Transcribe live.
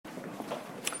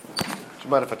Do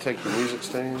you mind if I take your music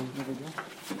stand?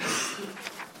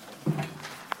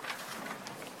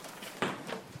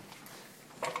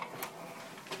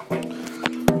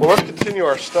 Well, let's continue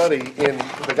our study in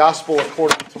the Gospel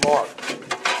according to Mark.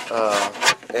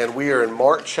 And we are in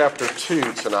Mark chapter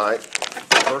 2 tonight,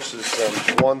 verses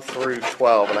 1 through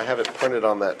 12. And I have it printed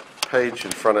on that page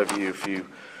in front of you if you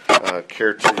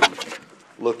care to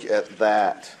look at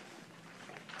that.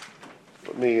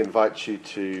 Let me invite you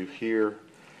to hear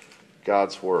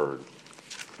God's Word.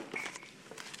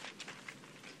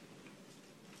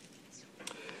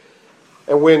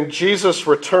 And when Jesus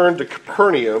returned to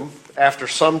Capernaum after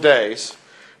some days,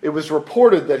 it was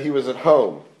reported that he was at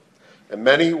home. And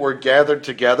many were gathered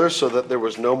together so that there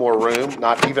was no more room,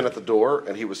 not even at the door,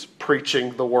 and he was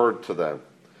preaching the word to them.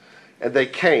 And they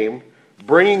came,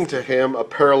 bringing to him a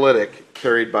paralytic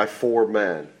carried by 4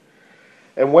 men.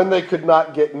 And when they could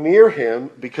not get near him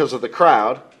because of the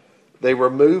crowd, they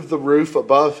removed the roof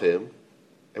above him,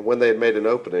 and when they had made an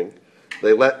opening,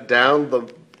 they let down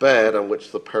the bed on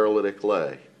which the paralytic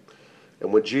lay.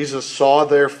 And when Jesus saw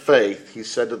their faith, he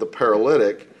said to the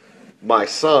paralytic, "My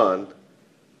son,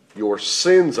 your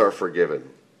sins are forgiven."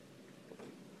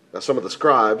 Now some of the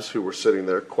scribes who were sitting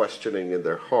there questioning in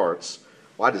their hearts,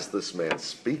 "Why does this man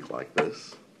speak like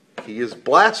this? He is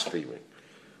blaspheming.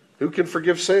 Who can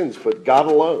forgive sins but God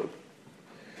alone?"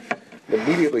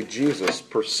 Immediately Jesus,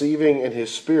 perceiving in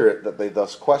his spirit that they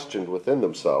thus questioned within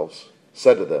themselves,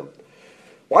 said to them,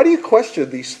 "Why do you question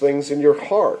these things in your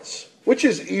hearts? Which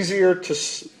is easier to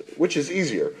say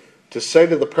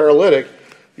to the paralytic,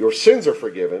 'Your sins are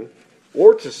forgiven,'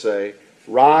 or to say,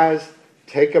 'Rise,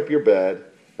 take up your bed,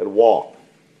 and walk'?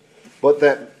 But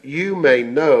that you may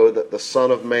know that the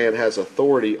Son of Man has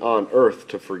authority on earth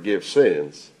to forgive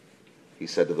sins," he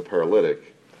said to the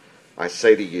paralytic, "I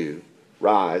say to you,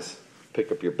 rise, pick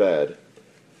up your bed,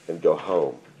 and go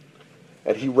home."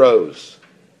 And he rose,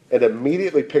 and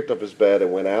immediately picked up his bed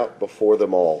and went out before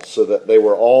them all, so that they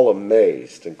were all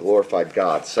amazed and glorified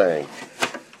God, saying,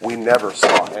 "We never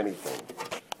saw anything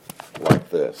like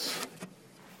this."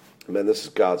 Amen. This is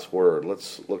God's Word.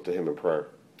 Let's look to him in prayer.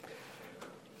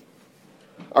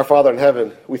 Our Father in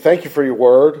heaven, we thank you for your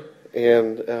Word,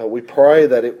 and we pray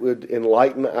that it would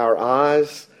enlighten our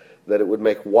eyes, that it would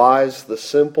make wise the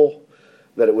simple,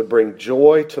 that it would bring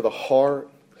joy to the heart,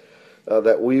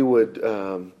 that we would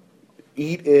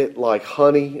eat it like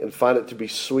honey and find it to be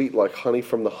sweet like honey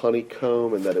from the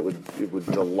honeycomb, and that it would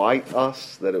delight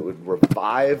us, that it would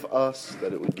revive us,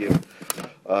 that it would give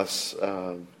us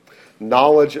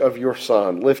knowledge of your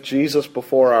Son. Lift Jesus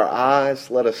before our eyes.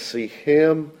 Let us see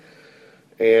him,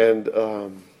 and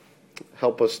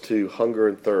help us to hunger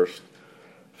and thirst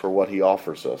for what he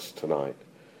offers us tonight.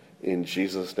 In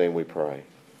Jesus' name we pray.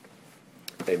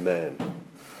 Amen.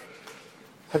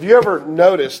 Have you ever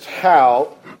noticed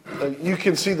how you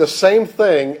can see the same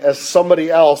thing as somebody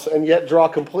else and yet draw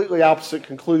completely opposite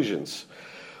conclusions?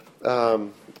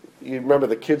 You remember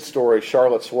the kid story,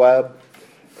 Charlotte's Web,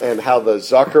 and how the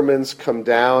Zuckermans come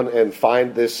down and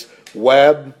find this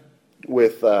web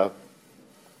with the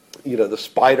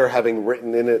spider having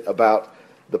written in it about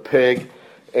the pig,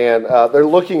 and they're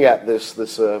looking at this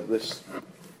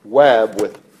web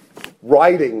with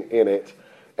writing in it.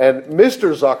 And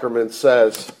Mr. Zuckerman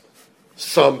says,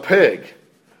 "Some pig."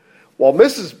 While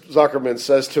Mrs. Zuckerman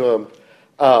says to him,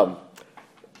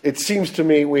 "It seems to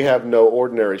me we have no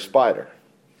ordinary spider."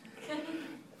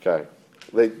 Okay,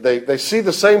 they see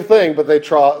the same thing, but they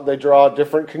draw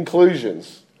different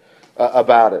conclusions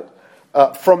about it.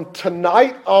 From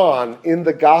tonight on in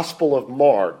the Gospel of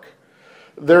Mark,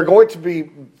 there are going to be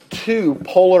 2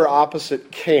 polar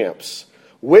opposite camps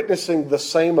witnessing the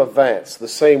same events, the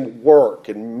same work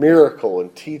and miracle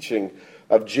and teaching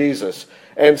of Jesus.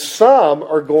 And some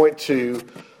are going to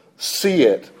see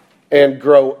it and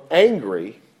grow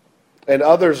angry, and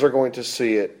others are going to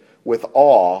see it with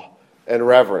awe and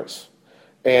reverence.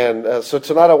 And so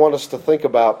tonight I want us to think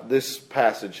about this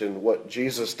passage and what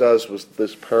Jesus does with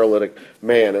this paralytic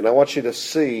man. And I want you to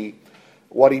see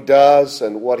what he does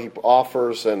and what he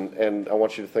offers, and I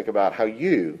want you to think about how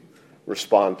you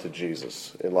respond to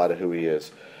Jesus in light of who he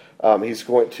is. He's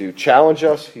going to challenge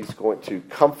us, he's going to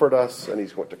comfort us, and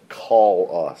he's going to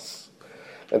call us.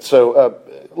 And so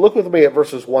look with me at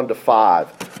verses 1 to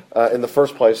 5 in the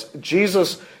first place.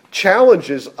 Jesus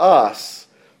challenges us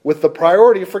with the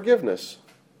priority of forgiveness.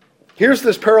 Here's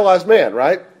this paralyzed man,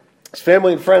 right? His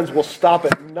family and friends will stop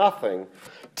at nothing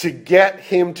to get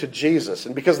him to Jesus.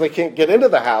 And because they can't get into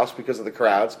the house because of the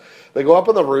crowds, they go up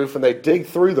on the roof and they dig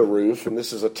through the roof. And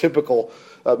this is a typical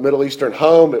Middle Eastern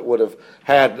home. It would have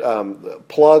had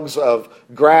plugs of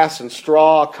grass and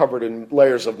straw covered in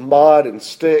layers of mud and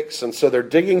sticks. And so they're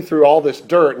digging through all this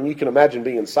dirt. And you can imagine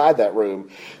being inside that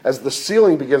room as the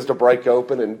ceiling begins to break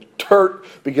open and dirt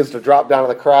begins to drop down on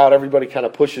the crowd. Everybody kind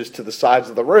of pushes to the sides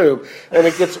of the room. And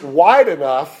it gets wide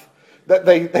enough that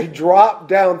they drop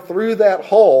down through that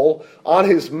hole on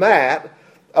his mat,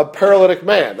 a paralytic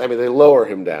man. I mean, they lower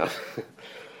him down.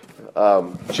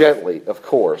 Gently, of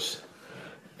course.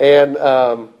 And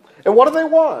what do they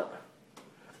want?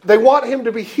 They want him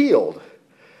to be healed.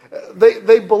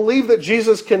 They believe that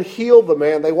Jesus can heal the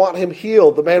man. They want him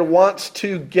healed. The man wants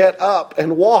to get up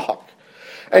and walk.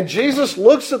 And Jesus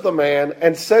looks at the man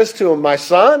and says to him, "My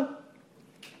son,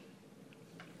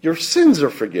 your sins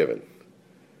are forgiven."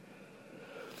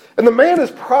 And the man is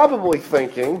probably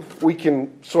thinking, we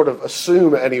can sort of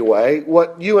assume anyway,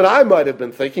 what you and I might have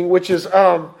been thinking, which is,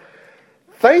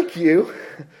 thank you,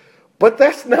 but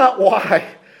that's not why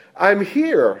I'm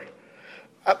here.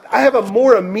 I have a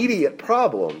more immediate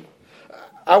problem.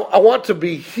 I want to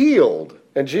be healed.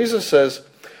 And Jesus says,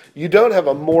 you don't have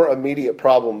a more immediate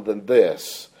problem than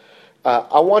this.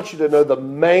 I want you to know the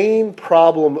main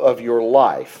problem of your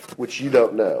life, which you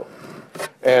don't know.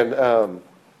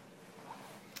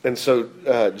 And so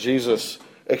Jesus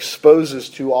exposes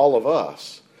to all of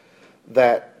us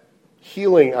that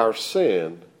healing our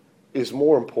sin is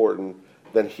more important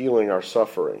than healing our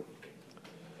suffering.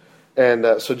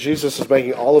 And so Jesus is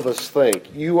making all of us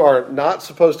think. You are not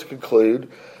supposed to conclude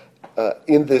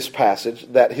in this passage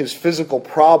that his physical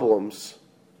problems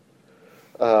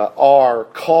are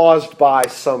caused by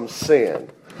some sin.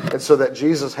 And so that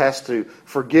Jesus has to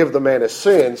forgive the man his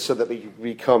sins so that he can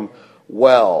become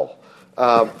well.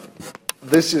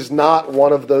 This is not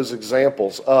one of those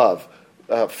examples of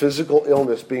physical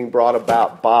illness being brought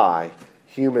about by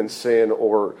human sin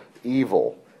or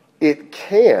evil.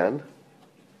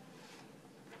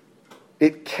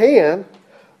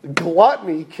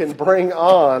 Gluttony can bring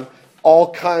on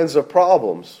all kinds of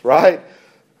problems, right?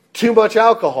 Too much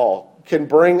alcohol can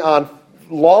bring on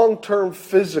long-term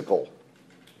physical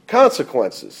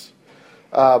consequences.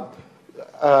 I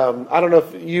don't know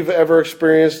if you've ever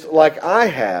experienced, like I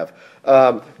have,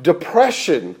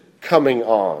 depression coming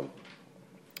on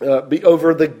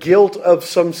over the guilt of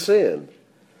some sin.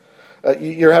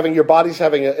 Your body's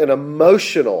having an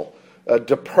emotional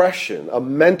depression, a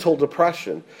mental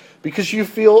depression, because you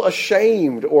feel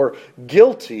ashamed or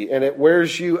guilty and it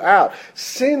wears you out.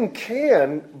 Sin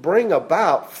can bring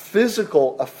about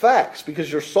physical effects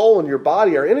because your soul and your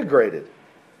body are integrated.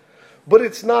 But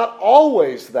it's not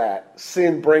always that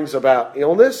sin brings about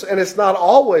illness, and it's not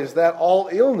always that all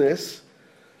illness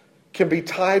can be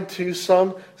tied to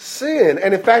some sin.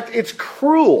 And in fact, it's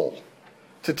cruel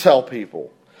to tell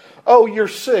people, oh, you're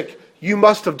sick, you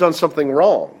must have done something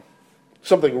wrong,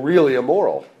 something really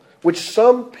immoral, which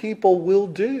some people will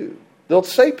do. They'll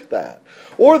say that.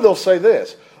 Or they'll say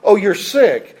this, oh, you're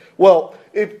sick. Well,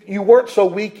 if you weren't so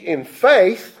weak in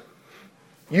faith,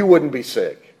 you wouldn't be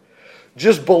sick.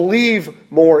 Just believe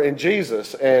more in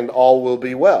Jesus and all will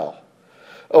be well.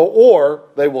 Or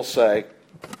they will say,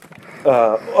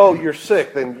 oh, you're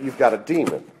sick, then you've got a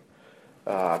demon.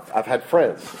 I've had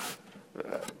friends.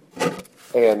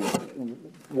 And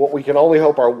what we can only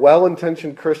hope are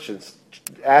well-intentioned Christians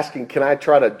asking, can I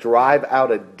try to drive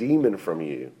out a demon from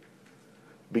you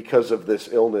because of this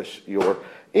illness you're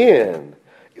in?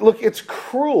 Look, it's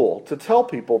cruel to tell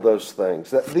people those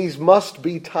things, that these must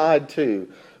be tied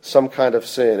to some kind of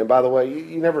sin. And by the way,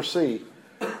 you never see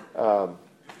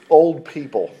old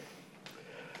people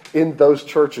in those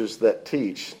churches that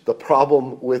teach the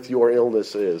problem with your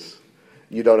illness is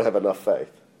you don't have enough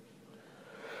faith.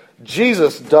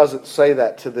 Jesus doesn't say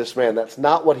that to this man. That's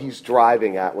not what he's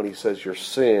driving at when he says your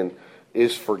sin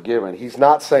is forgiven. He's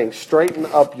not saying straighten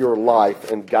up your life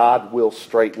and God will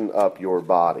straighten up your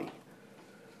body.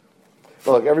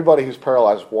 Look, everybody who's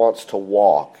paralyzed wants to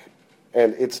walk,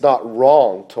 and it's not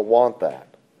wrong to want that.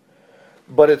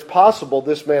 But it's possible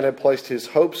this man had placed his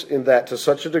hopes in that to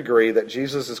such a degree that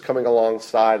Jesus is coming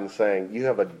alongside and saying, you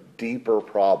have a deeper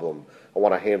problem. I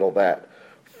want to handle that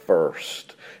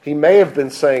first. He may have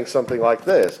been saying something like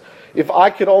this. If I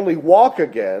could only walk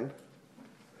again,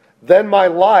 then my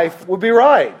life would be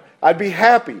right. I'd be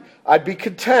happy. I'd be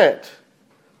content.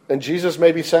 And Jesus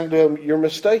may be saying to him, you're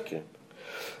mistaken.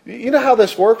 You know how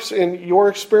this works in your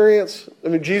experience? I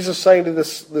mean, Jesus saying to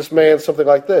this man something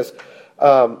like this.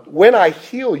 When I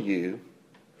heal you,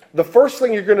 the first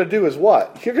thing you're going to do is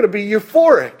what? You're going to be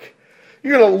euphoric.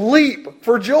 You're going to leap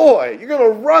for joy. You're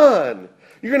going to run.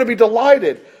 You're going to be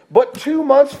delighted. But 2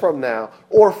 months from now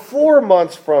or 4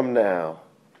 months from now,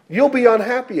 you'll be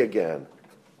unhappy again.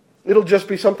 It'll just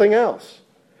be something else.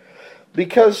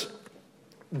 Because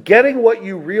getting what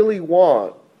you really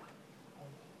want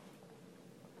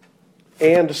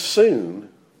and soon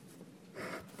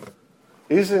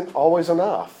isn't always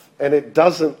enough. And it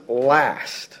doesn't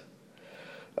last.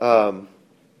 There's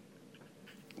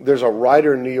a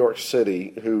writer in New York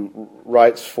City who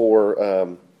writes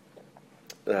for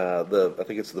I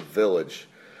think it's The Village,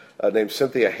 named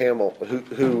Cynthia Himmel,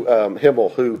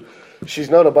 who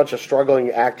she's known a bunch of struggling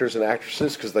actors and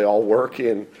actresses because they all work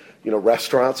in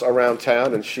restaurants around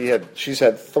town, and she's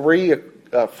had 3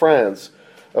 friends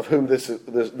of whom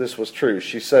this was true.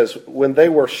 She says when they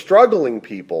were struggling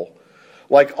people,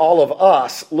 like all of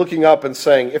us, looking up and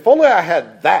saying, if only I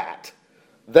had that,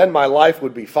 then my life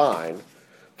would be fine.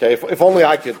 Okay, if only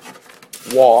I could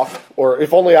walk, or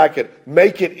if only I could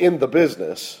make it in the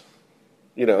business,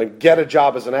 and get a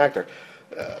job as an actor,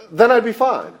 then I'd be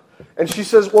fine. And she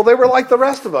says, well, they were like the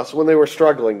rest of us when they were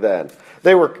struggling then.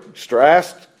 They were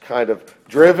stressed, kind of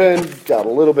driven, got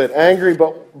a little bit angry,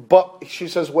 but she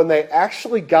says when they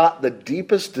actually got the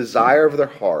deepest desire of their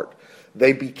heart,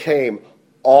 they became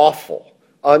awful,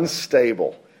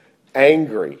 unstable,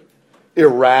 angry,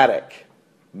 erratic,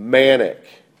 manic.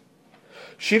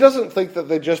 She doesn't think that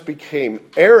they just became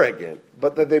arrogant,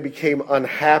 but that they became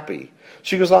unhappy.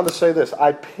 She goes on to say this,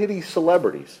 I pity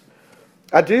celebrities.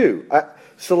 I do.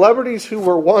 Celebrities who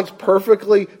were once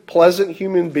perfectly pleasant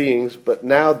human beings, but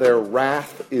now their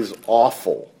wrath is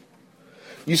awful.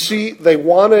 You see, they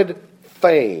wanted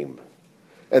fame,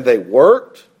 and they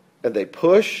worked, and they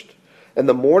pushed, and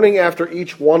the morning after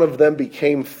each one of them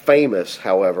became famous,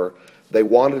 however, they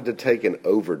wanted to take an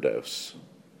overdose.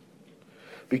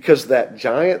 Because that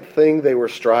giant thing they were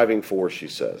striving for, she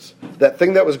says, that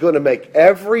thing that was going to make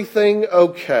everything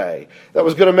okay, that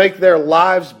was going to make their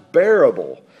lives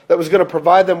bearable, that was going to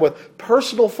provide them with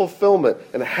personal fulfillment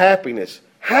and happiness,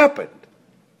 happened.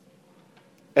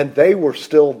 And they were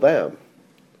still them.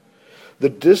 The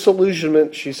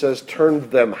disillusionment, she says,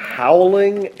 turned them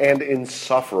howling and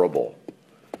insufferable.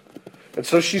 And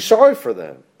so she's sorry for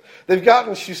them. They've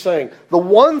gotten, she's saying, the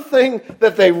one thing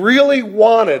that they really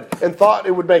wanted and thought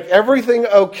it would make everything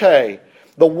okay,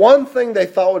 the one thing they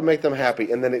thought would make them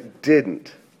happy, and then it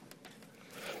didn't.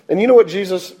 And you know what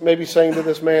Jesus may be saying to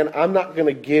this man? I'm not going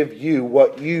to give you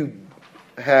what you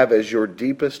have as your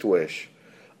deepest wish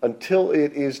until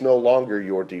it is no longer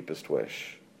your deepest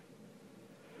wish.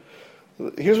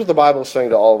 Here's what the Bible is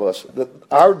saying to all of us. That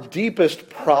our deepest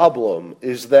problem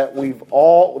is that we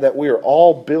are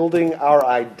all building our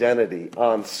identity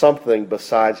on something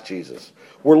besides Jesus.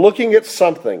 We're looking at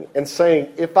something and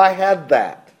saying, if I had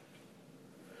that,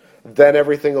 then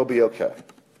everything will be okay.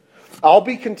 I'll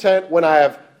be content when I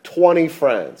have 20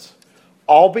 friends.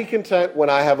 I'll be content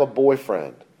when I have a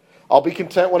boyfriend. I'll be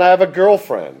content when I have a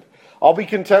girlfriend. I'll be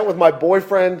content when my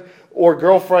boyfriend or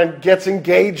girlfriend gets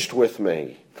engaged with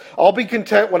me. I'll be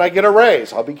content when I get a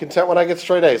raise. I'll be content when I get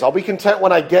straight A's. I'll be content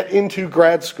when I get into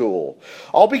grad school.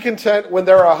 I'll be content when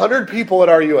there are 100 people at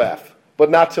RUF,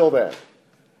 but not till then.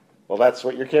 Well, that's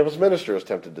what your campus minister is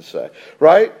tempted to say,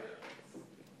 right?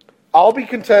 I'll be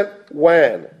content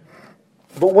when.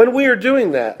 But when we are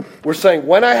doing that, we're saying,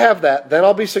 when I have that, then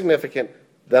I'll be significant,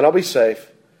 then I'll be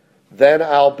safe, then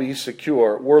I'll be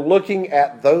secure. We're looking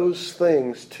at those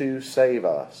things to save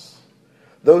us.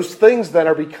 Those things that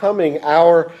are becoming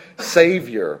our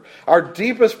Savior. Our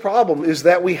deepest problem is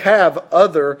that we have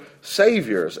other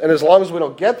Saviors. And as long as we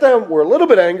don't get them, we're a little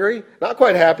bit angry, not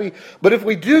quite happy. But if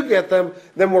we do get them,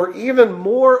 then we're even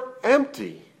more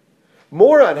empty,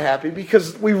 more unhappy,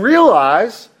 because we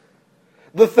realize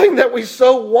the thing that we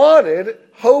so wanted,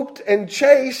 hoped, and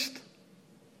chased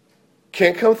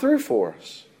can't come through for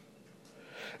us.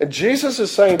 And Jesus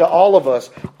is saying to all of us,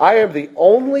 I am the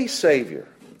only Savior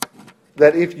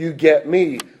that if you get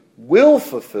me, will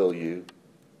fulfill you,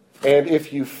 and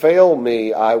if you fail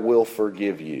me, I will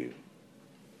forgive you.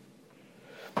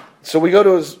 So we go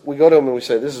to him and we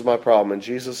say, this is my problem. And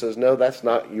Jesus says, no, that's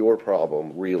not your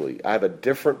problem, really. I have a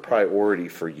different priority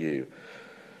for you.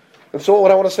 And so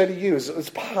what I want to say to you is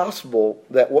it's possible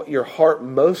that what your heart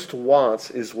most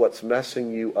wants is what's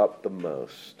messing you up the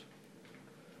most.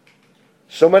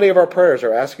 So many of our prayers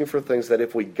are asking for things that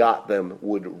if we got them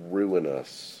would ruin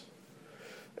us.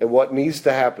 And what needs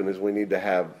to happen is we need to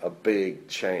have a big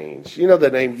change. You know the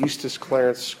name Eustace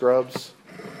Clarence Scruggs?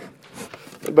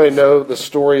 Anybody know the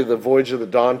story of the Voyage of the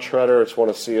Dawn Treader? It's one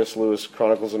of C.S. Lewis'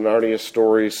 Chronicles of Narnia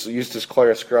stories. Eustace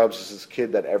Clarence Scruggs is this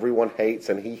kid that everyone hates,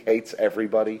 and he hates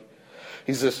everybody.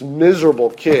 He's this miserable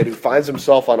kid who finds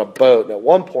himself on a boat. And at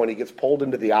one point, he gets pulled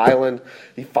into the island.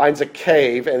 He finds a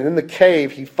cave. And in the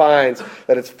cave, he finds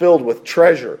that it's filled with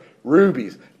treasure,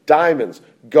 rubies, diamonds,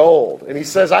 gold. And he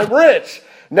says, I'm rich.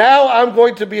 Now I'm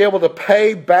going to be able to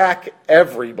pay back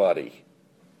everybody.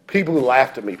 People who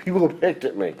laughed at me, people who picked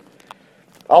at me.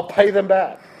 I'll pay them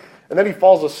back. And then he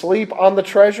falls asleep on the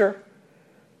treasure.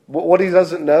 What he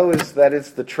doesn't know is that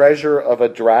it's the treasure of a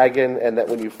dragon, and that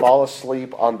when you fall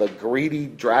asleep on the greedy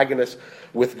dragoness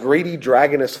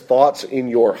thoughts in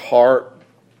your heart,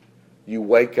 you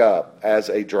wake up as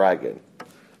a dragon.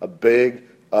 A big,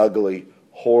 ugly,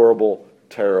 horrible,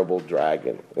 terrible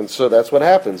dragon. And so that's what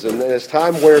happens. And as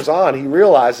time wears on, he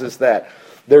realizes that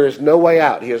there is no way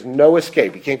out. He has no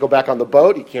escape. He can't go back on the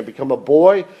boat. He can't become a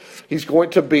boy. He's going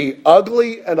to be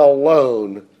ugly and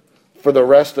alone for the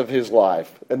rest of his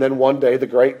life. And then one day the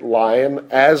great lion,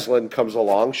 Aslan, comes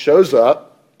along, shows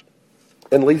up,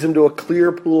 and leads him to a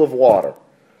clear pool of water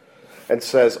and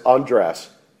says,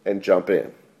 undress and jump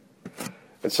in.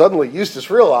 And suddenly Eustace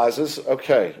realizes,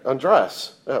 okay,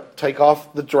 undress. Take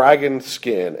off the dragon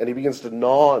skin. And he begins to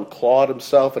gnaw and claw at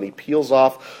himself, and he peels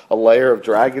off a layer of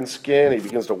dragon skin. He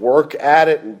begins to work at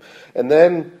it, and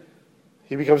then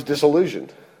he becomes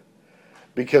disillusioned.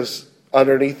 Because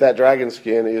underneath that dragon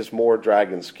skin is more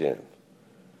dragon skin.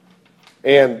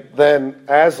 And then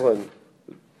Aslan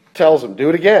tells him, do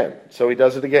it again. So he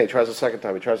does it again. He tries a second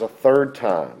time. He tries a third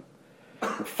time.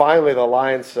 And finally the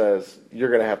lion says, you're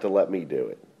going to have to let me do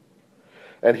it.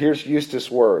 And here's Eustace's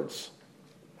words.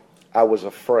 I was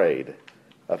afraid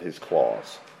of his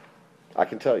claws. I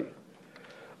can tell you.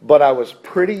 But I was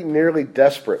pretty nearly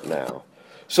desperate now.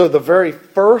 So the very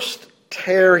first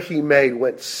tear he made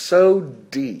went so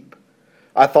deep,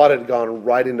 I thought it had gone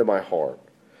right into my heart.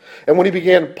 And when he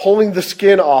began pulling the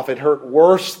skin off, it hurt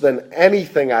worse than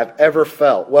anything I've ever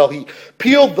felt. Well, he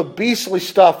peeled the beastly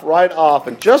stuff right off,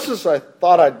 and just as I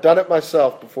thought I'd done it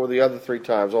myself before the other 3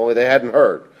 times, only they hadn't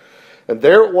heard. And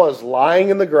there it was, lying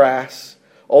in the grass,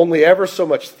 only ever so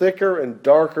much thicker and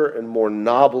darker and more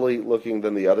knobbly looking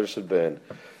than the others had been.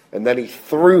 And then he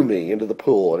threw me into the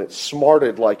pool, and it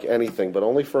smarted like anything, but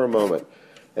only for a moment.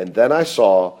 And then I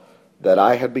saw that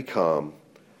I had become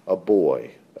a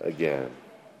boy again.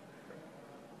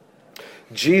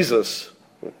 Jesus,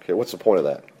 okay, what's the point of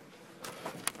that?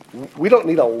 We don't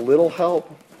need a little help.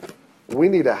 We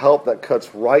need a help that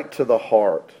cuts right to the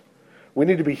heart. We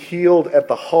need to be healed at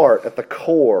the heart, at the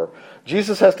core.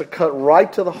 Jesus has to cut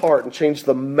right to the heart and change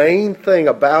the main thing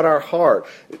about our heart,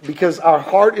 because our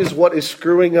heart is what is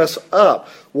screwing us up.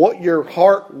 What your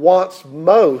heart wants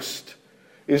most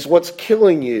is what's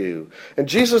killing you. And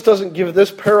Jesus doesn't give this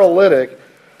paralytic,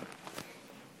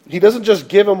 he doesn't just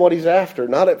give him what he's after,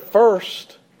 not at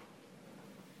first.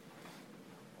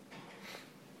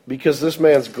 Because this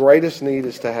man's greatest need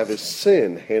is to have his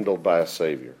sin handled by a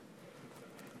Savior.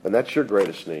 And that's your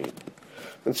greatest need.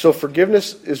 And so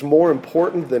forgiveness is more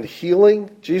important than healing,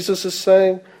 Jesus is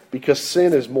saying, because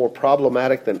sin is more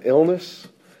problematic than illness.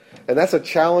 And that's a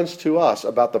challenge to us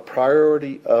about the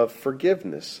priority of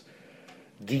forgiveness.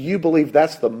 Do you believe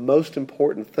that's the most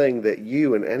important thing that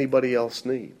you and anybody else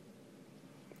need?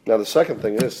 Now the second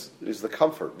thing is the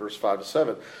comfort, verse 5 to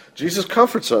 7. Jesus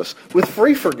comforts us with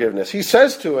free forgiveness. He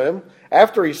says to him,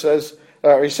 after he says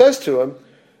to him,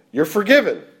 you're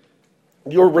forgiven.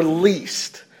 You're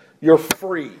released. You're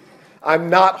free. I'm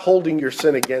not holding your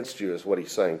sin against you, is what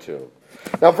he's saying to him.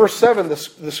 Now, verse 7, the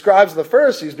scribes and the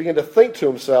Pharisees begin to think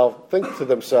to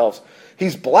themselves,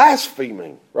 he's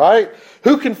blaspheming, right?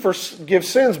 Who can forgive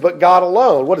sins but God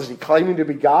alone? What is he claiming to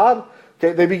be God?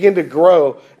 Okay, they begin to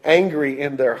grow angry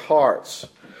in their hearts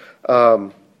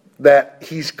that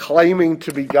he's claiming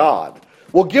to be God.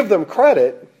 We'll give them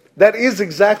credit. That is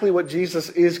exactly what Jesus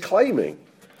is claiming.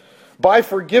 By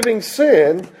forgiving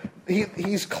sin,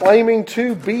 he's claiming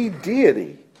to be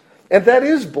deity. And that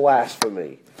is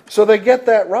blasphemy. So they get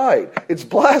that right. It's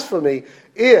blasphemy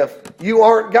if you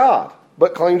aren't God,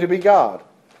 but claim to be God.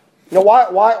 Now,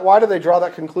 why do they draw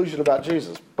that conclusion about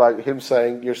Jesus? By him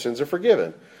saying, your sins are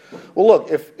forgiven. Well,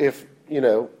 look, if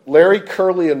Larry,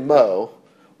 Curly, and Moe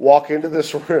walk into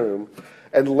this room,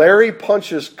 and Larry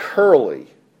punches Curly,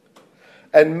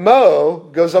 and Moe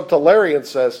goes up to Larry and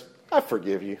says, I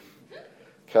forgive you.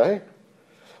 Okay?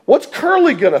 What's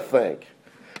Curly going to think?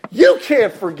 You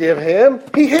can't forgive him.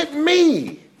 He hit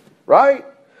me. Right?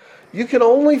 You can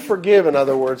only forgive, in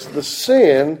other words, the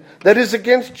sin that is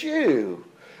against you.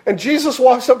 And Jesus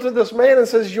walks up to this man and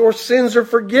says, your sins are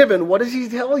forgiven. What is he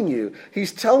telling you?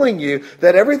 He's telling you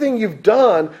that everything you've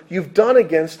done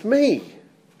against me.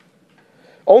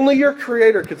 Only your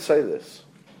Creator could say this.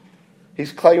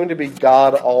 He's claiming to be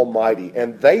God Almighty.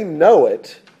 And they know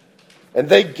it, and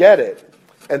they get it,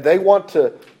 and they want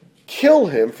to kill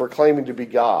him for claiming to be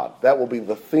God. That will be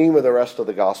the theme of the rest of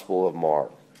the Gospel of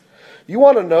Mark. You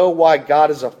want to know why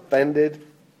God is offended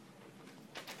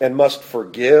and must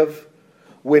forgive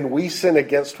when we sin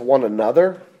against one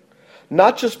another?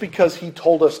 Not just because he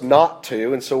told us not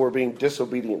to, and so we're being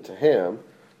disobedient to him.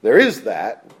 There is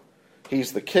that.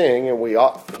 He's the king, and he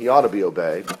ought to be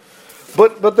obeyed.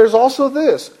 But there's also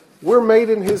this. We're made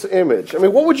in his image. I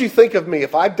mean, what would you think of me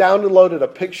if I downloaded a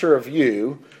picture of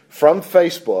you from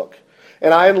Facebook,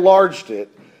 and I enlarged it,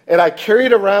 and I carried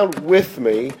it around with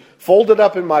me, folded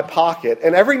up in my pocket,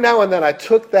 and every now and then I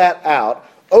took that out,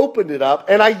 opened it up,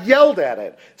 and I yelled at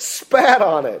it, spat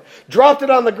on it, dropped it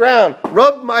on the ground,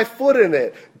 rubbed my foot in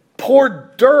it,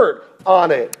 poured dirt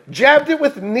on it, jabbed it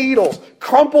with needles,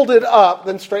 crumpled it up,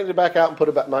 then straightened it back out and put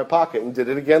it back in my pocket, and did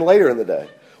it again later in the day.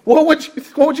 What would you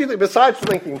think? Besides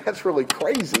thinking, that's really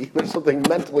crazy, there's something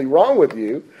mentally wrong with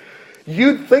you,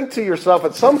 you'd think to yourself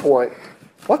at some point,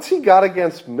 what's he got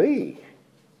against me?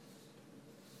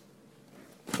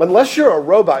 Unless you're a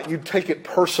robot, you'd take it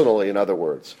personally, in other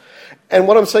words. And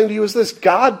what I'm saying to you is this: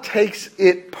 God takes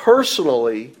it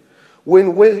personally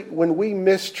when we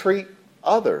mistreat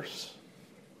others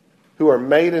who are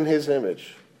made in his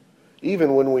image,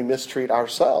 even when we mistreat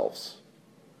ourselves,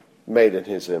 made in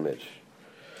his image.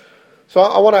 So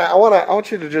I want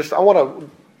to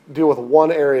deal with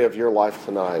one area of your life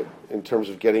tonight in terms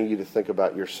of getting you to think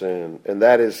about your sin, and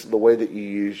that is the way that you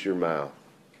use your mouth.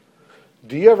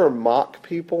 Do you ever mock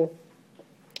people?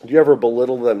 Do you ever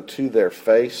belittle them to their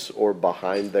face or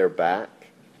behind their back?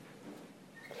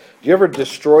 Do you ever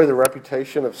destroy the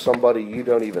reputation of somebody you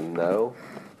don't even know?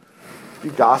 Do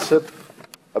you gossip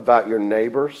about your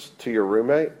neighbors to your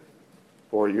roommate,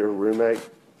 or your roommate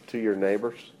to your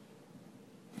neighbors?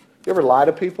 Do you ever lie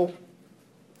to people? Do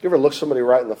you ever look somebody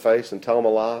right in the face and tell them a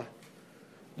lie?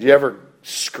 Do you ever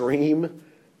scream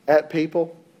at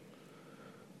people?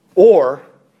 Or,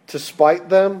 to spite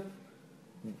them,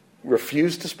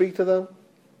 refuse to speak to them?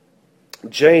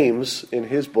 James, in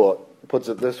his book, puts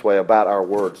it this way about our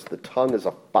words: the tongue is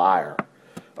a fire,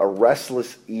 a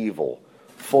restless evil,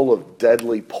 full of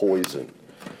deadly poison.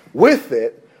 With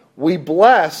it, we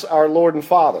bless our Lord and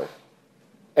Father.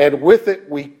 And with it,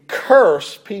 we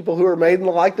curse people who are made in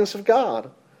the likeness of God.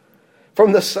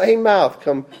 From the same mouth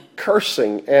come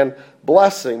cursing and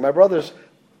blessing. My brothers,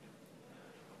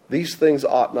 these things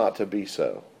ought not to be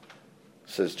so,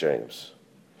 says James.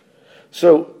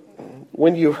 So,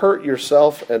 when you hurt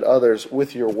yourself and others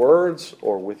with your words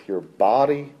or with your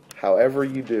body, however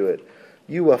you do it,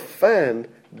 you offend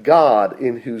God,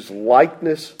 in whose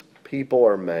likeness people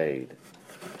are made.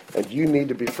 And you need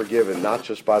to be forgiven, not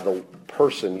just by the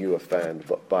person you offend,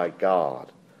 but by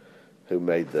God who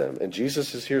made them. And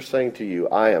Jesus is here saying to you,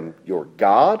 I am your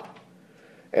God,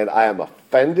 and I am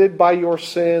offended by your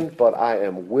sin, but I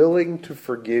am willing to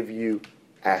forgive you.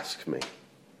 Ask me.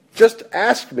 Just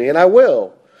ask me, and I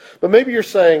will. But maybe you're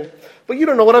saying, but you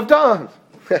don't know what I've done.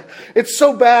 It's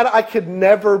so bad I could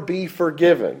never be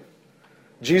forgiven.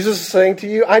 Jesus is saying to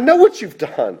you, I know what you've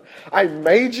done. I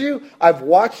made you. I've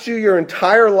watched you your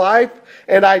entire life.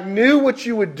 And I knew what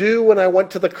you would do when I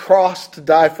went to the cross to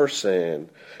die for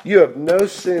sin. You have no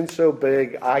sin so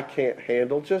big I can't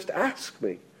handle. Just ask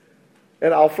me,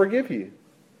 and I'll forgive you.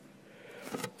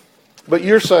 But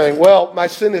you're saying, well, my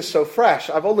sin is so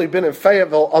fresh. I've only been in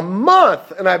Fayetteville a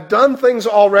month, and I've done things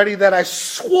already that I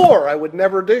swore I would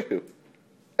never do.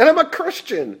 And I'm a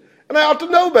Christian, and I ought to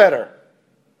know better.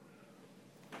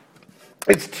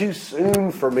 It's too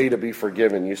soon for me to be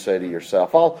forgiven, you say to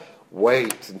yourself. I'll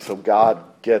wait until God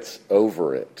gets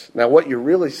over it. Now, what you're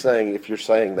really saying, if you're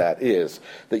saying that, is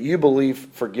that you believe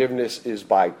forgiveness is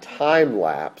by time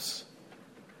lapse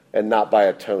and not by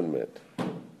atonement.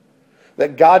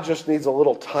 That God just needs a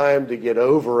little time to get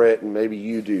over it, and maybe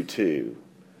you do too.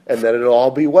 And that it'll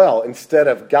all be well. Instead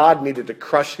of God needed to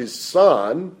crush his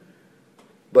son,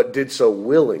 but did so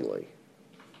willingly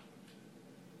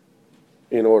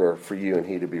in order for you and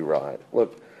he to be right.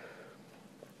 Look,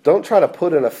 don't try to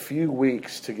put in a few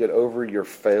weeks to get over your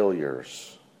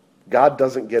failures. God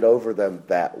doesn't get over them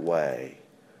that way.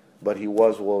 But he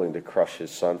was willing to crush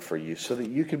his son for you so that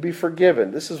you could be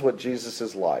forgiven. This is what Jesus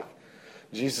is like.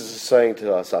 Jesus is saying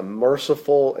to us, I'm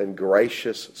merciful and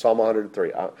gracious. Psalm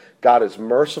 103. God is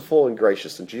merciful and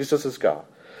gracious, and Jesus is God.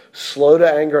 Slow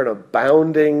to anger and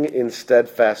abounding in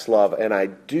steadfast love. And I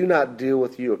do not deal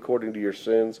with you according to your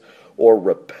sins or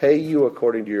repay you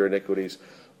according to your iniquities.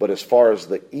 But as far as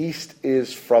the east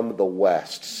is from the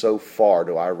west, so far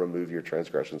do I remove your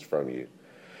transgressions from you.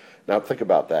 Now think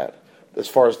about that. as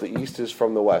far as the east is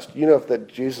from the west. You know, if that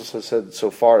Jesus has said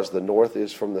so far as the north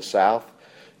is from the south,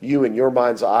 you in your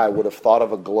mind's eye would have thought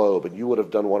of a globe, and you would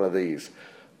have done one of these.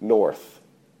 North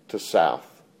to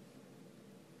south,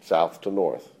 south to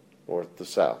north, north to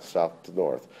south, south to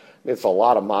north. It's a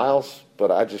lot of miles,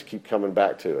 but I just keep coming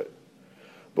back to it.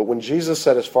 But when Jesus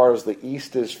said as far as the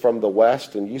east is from the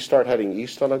west, and you start heading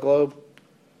east on a globe,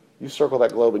 you circle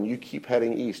that globe and you keep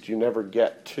heading east. You never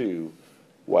get to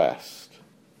west.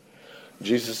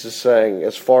 Jesus is saying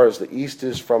as far as the east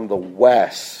is from the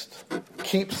west,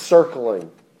 keep circling,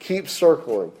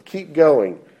 keep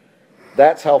going.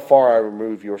 That's how far I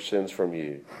remove your sins from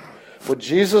you. What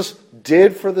Jesus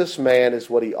did for this man is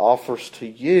what he offers to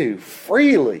you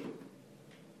freely.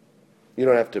 You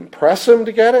don't have to impress him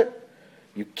to get it.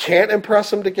 You can't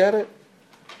impress him to get it.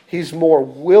 He's more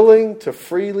willing to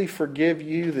freely forgive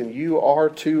you than you are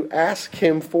to ask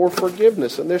him for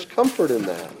forgiveness, and there's comfort in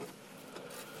that.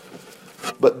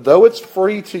 But though it's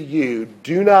free to you,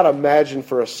 do not imagine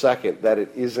for a second that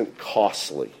it isn't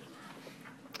costly.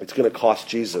 It's going to cost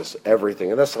Jesus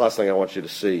everything. And that's the last thing I want you to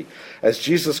see. As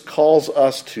Jesus calls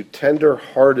us to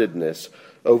tender-heartedness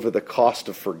over the cost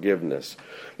of forgiveness.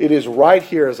 It is right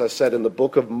here, as I said, in the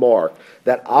book of Mark,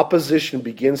 that opposition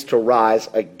begins to rise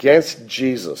against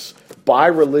Jesus by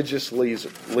religious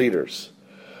leaders.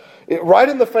 Right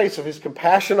in the face of his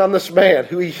compassion on this man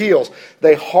who he heals,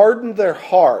 they hardened their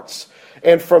hearts.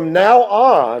 And from now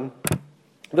on,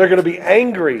 they're going to be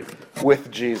angry with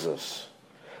Jesus.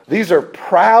 These are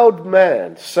proud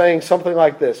men saying something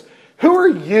like this: "Who are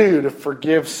you to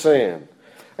forgive sin?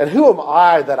 And who am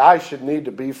I that I should need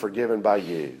to be forgiven by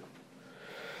you?"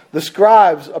 The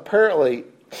scribes, apparently,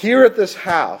 here at this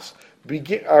house,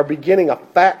 are beginning a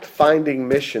fact-finding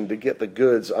mission to get the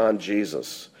goods on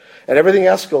Jesus. And everything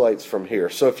escalates from here.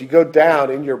 So if you go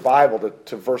down in your Bible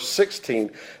to verse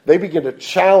 16, they begin to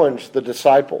challenge the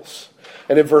disciples.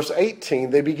 And in verse 18,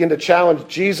 they begin to challenge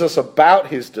Jesus about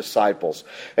his disciples.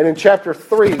 And in chapter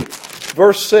 3,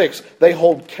 verse 6, they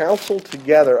hold counsel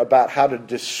together about how to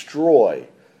destroy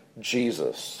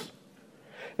Jesus.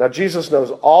 Now, Jesus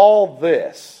knows all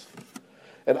this.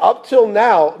 And up till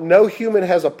now, no human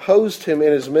has opposed him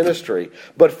in his ministry.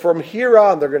 But from here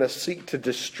on, they're going to seek to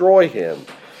destroy him.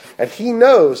 And he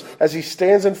knows, as he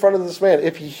stands in front of this man,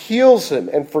 if he heals him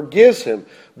and forgives him,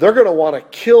 they're going to want to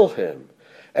kill him.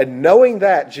 And knowing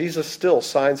that, Jesus still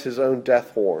signs his own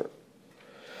death warrant.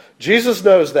 Jesus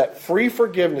knows that free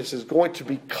forgiveness is going to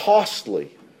be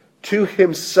costly to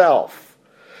himself.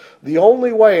 The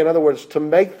only way, in other words, to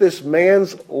make this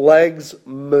man's legs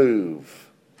move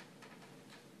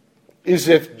is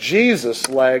if Jesus'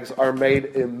 legs are made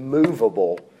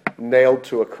immovable, nailed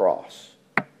to a cross.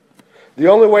 The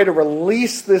only way to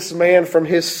release this man from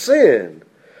his sin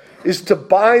is to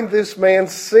bind this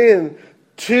man's sin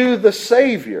to the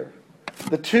Savior.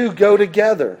 The two go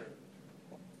together.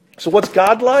 So what's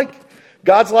God like?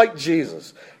 God's like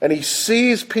Jesus. And he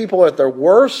sees people at their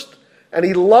worst, and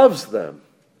he loves them.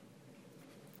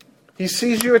 He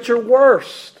sees you at your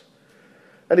worst,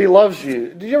 and he loves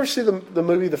you. Did you ever see the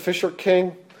movie The Fisher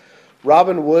King?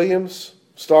 Robin Williams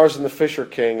stars in The Fisher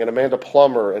King, and Amanda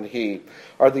Plummer and he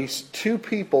are these two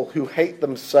people who hate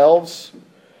themselves.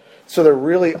 So they're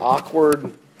really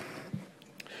awkward.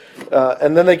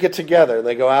 And then they get together and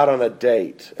they go out on a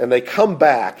date. And they come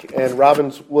back and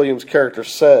Robin Williams' character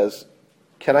says,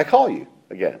 "Can I call you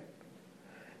again?"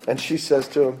 And she says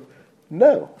to him,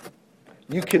 "No,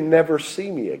 you can never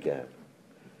see me again."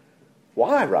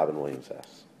 "Why?" Robin Williams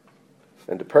asks.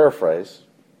 And to paraphrase,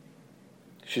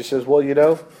 she says, "Well, you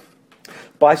know,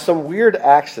 by some weird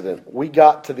accident, we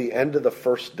got to the end of the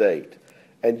first date,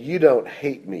 and you don't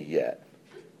hate me yet.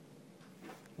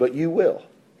 But you will.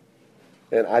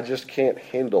 And I just can't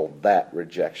handle that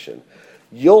rejection.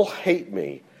 You'll hate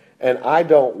me, and I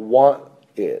don't want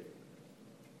it.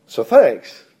 So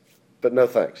thanks, but no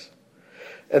thanks."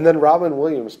 And then Robin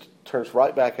Williams turns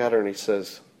right back at her and he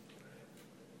says,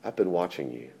 "I've been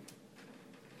watching you.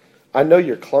 I know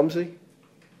you're clumsy,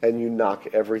 and you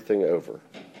knock everything over.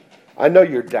 I know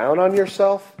you're down on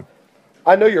yourself.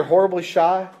 I know you're horribly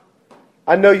shy.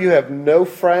 I know you have no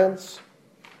friends.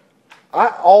 I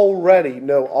already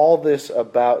know all this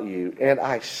about you, and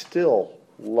I still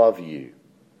love you.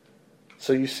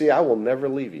 So you see, I will never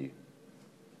leave you."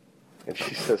 And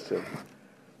she says to him,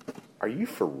 "Are you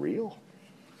for real?"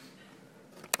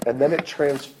 And then it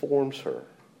transforms her.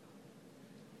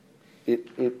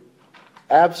 It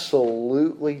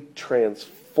absolutely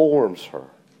transforms her.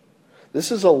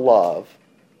 This is a love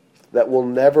that will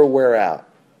never wear out.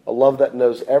 A love that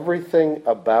knows everything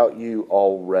about you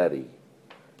already.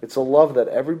 It's a love that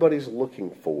everybody's looking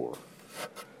for.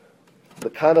 The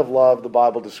kind of love the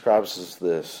Bible describes as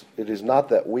this: it is not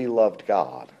that we loved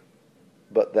God,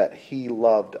 but that He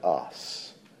loved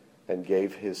us and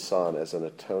gave His Son as an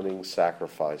atoning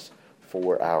sacrifice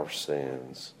for our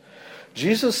sins.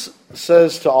 Jesus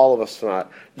says to all of us tonight,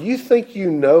 you think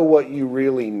you know what you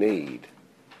really need.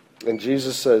 And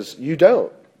Jesus says, you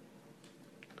don't.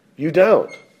 You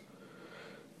don't.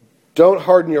 Don't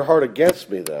harden your heart against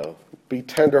me, though. Be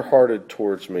tender-hearted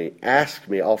towards me. Ask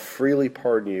me. I'll freely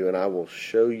pardon you, and I will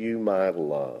show you my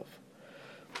love.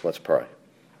 Let's pray.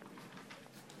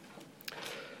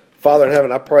 Father in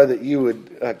heaven, I pray that you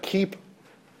would keep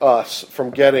us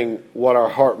from getting what our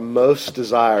heart most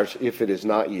desires if it is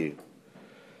not you.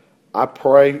 I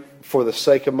pray for the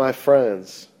sake of my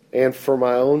friends and for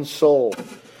my own soul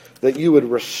that you would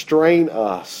restrain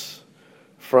us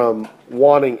from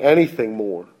wanting anything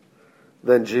more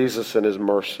than Jesus and His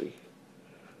mercy,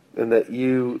 and that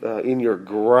you, in your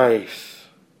grace,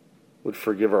 would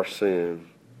forgive our sin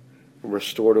and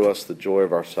restore to us the joy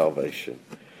of our salvation.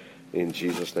 In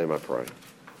Jesus' name I pray.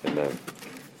 Amen.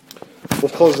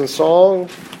 Let's close in song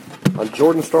on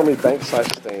Jordan Stormy Bankside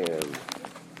Stand.